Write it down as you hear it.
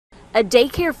A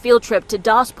daycare field trip to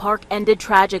Doss Park ended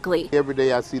tragically. Every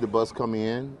day I see the bus come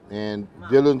in, and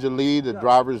diligently the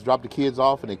drivers drop the kids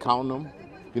off and they count them.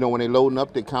 You know, when they loading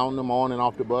up, they count them on and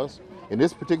off the bus. And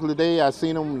this particular day, I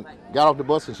seen them got off the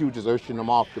bus and she was just ushering them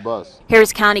off the bus.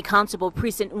 Harris County Constable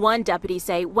Precinct 1 deputies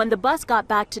say when the bus got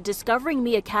back to Discovering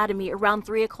Me Academy around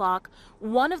 3 o'clock,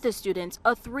 one of the students,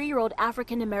 a 3-year-old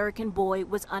African-American boy,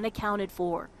 was unaccounted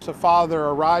for. It's a father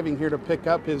arriving here to pick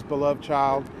up his beloved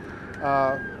child,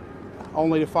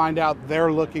 only to find out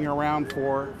they're looking around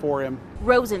for him.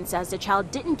 Rosen says the child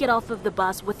didn't get off of the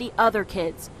bus with the other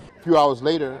kids. A few hours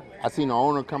later, I seen the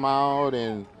owner come out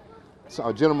and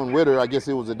a gentleman with her, I guess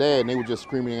it was a dad, and they were just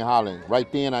screaming and hollering.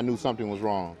 Right then, I knew something was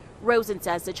wrong. Rosen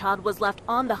says the child was left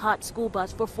on the hot school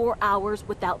bus for 4 hours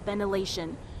without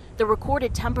ventilation. The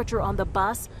recorded temperature on the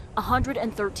bus,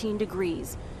 113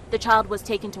 degrees. The child was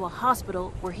taken to a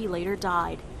hospital where he later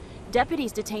died.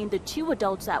 Deputies detained the 2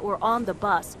 adults that were on the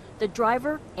bus, the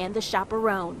driver and the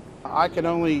chaperone. I can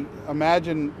only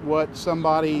imagine what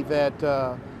somebody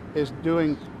that is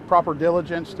doing proper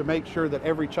diligence to make sure that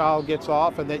every child gets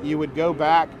off and that you would go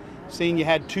back seeing you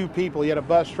had 2 people, you had a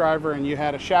bus driver and you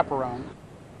had a chaperone.